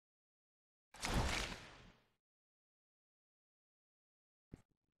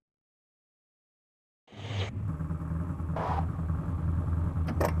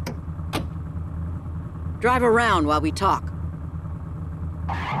Drive around while we talk.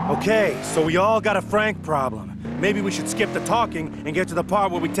 Okay, so we all got a Frank problem. Maybe we should skip the talking and get to the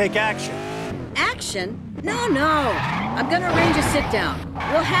part where we take action. Action? No, no. I'm gonna arrange a sit-down.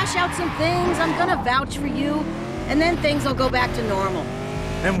 We'll hash out some things, I'm gonna vouch for you, and then things will go back to normal.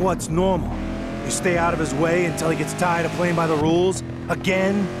 And what's normal? You stay out of his way until he gets tired of playing by the rules?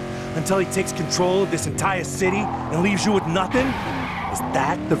 Again? Until he takes control of this entire city and leaves you with nothing? Is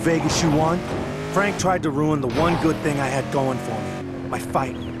that the Vegas you want? Frank tried to ruin the one good thing I had going for me. My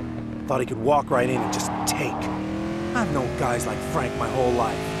fighting. Thought he could walk right in and just take. I've known guys like Frank my whole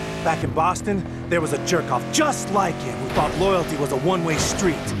life. Back in Boston, there was a jerk-off just like him who thought loyalty was a one-way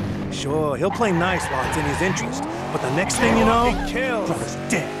street. Sure, he'll play nice while it's in his interest, but the next thing you know, brother's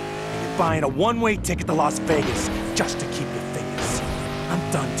dead. And you're buying a one-way ticket to Las Vegas just to keep your fingers.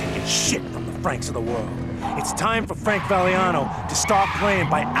 I'm done taking shit from the Franks of the world. It's time for Frank Valliano to start playing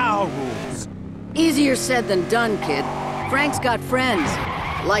by our rules. Easier said than done, kid. Frank's got friends,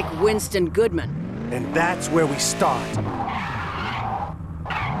 like Winston Goodman. And that's where we start.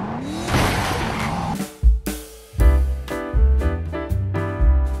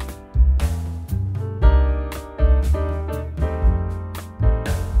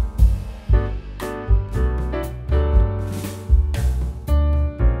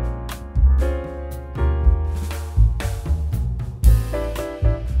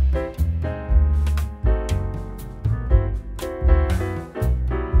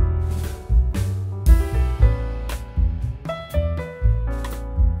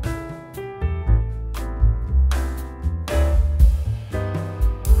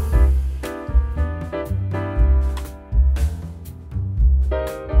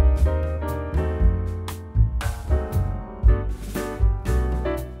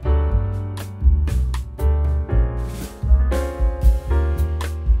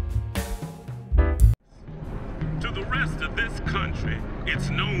 It's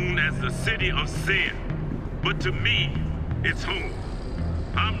known as the City of Sin, but to me, it's home.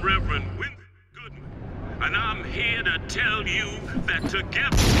 I'm Reverend Winston Goodman, and I'm here to tell you that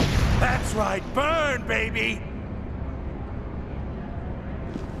together... That's right, burn, baby!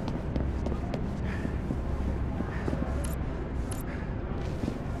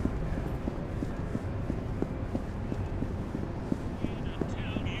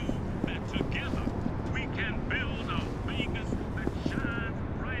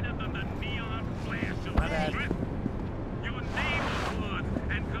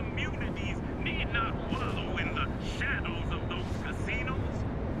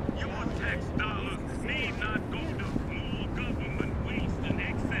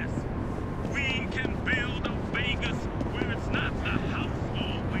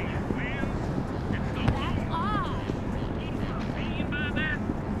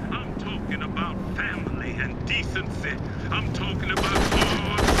 I'm talking about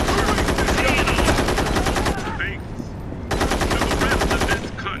hard-working casinos. Vegas. To the rest of this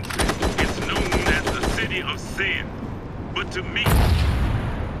country, it's known as the City of Sin. But to me...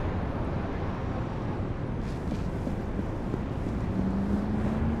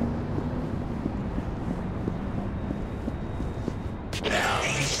 Now,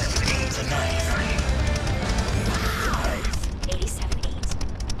 87 to 93.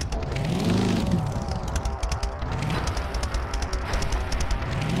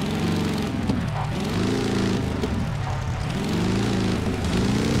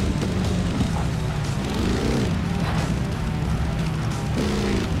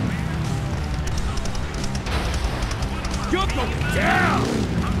 You're going down!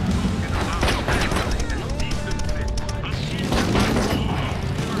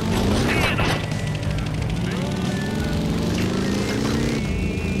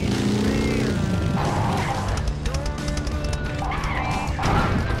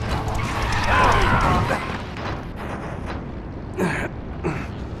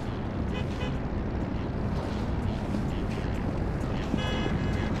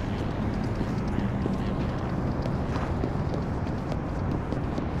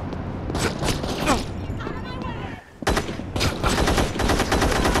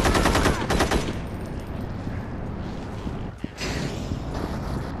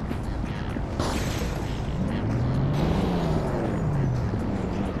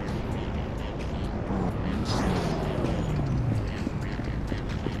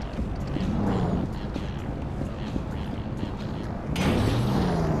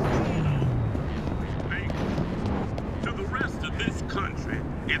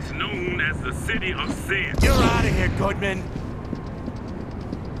 It's known as the City of Sin. You're out of here, Goodman.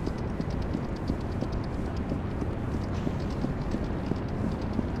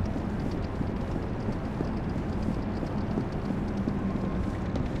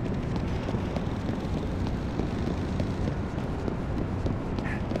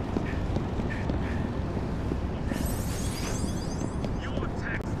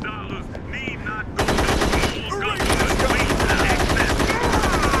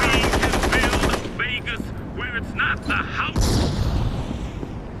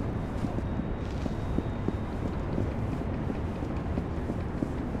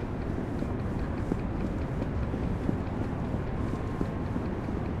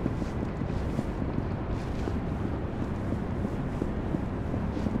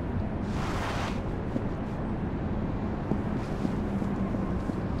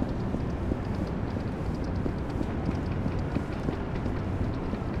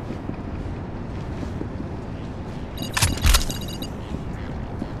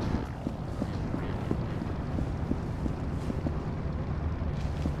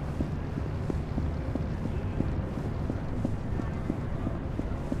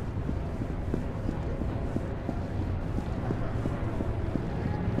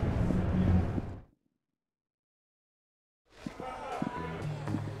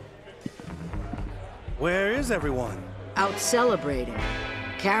 Where is everyone? Out celebrating.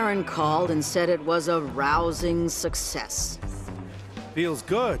 Karen called and said it was a rousing success. Feels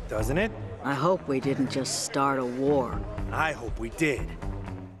good, doesn't it? I hope we didn't just start a war. I hope we did.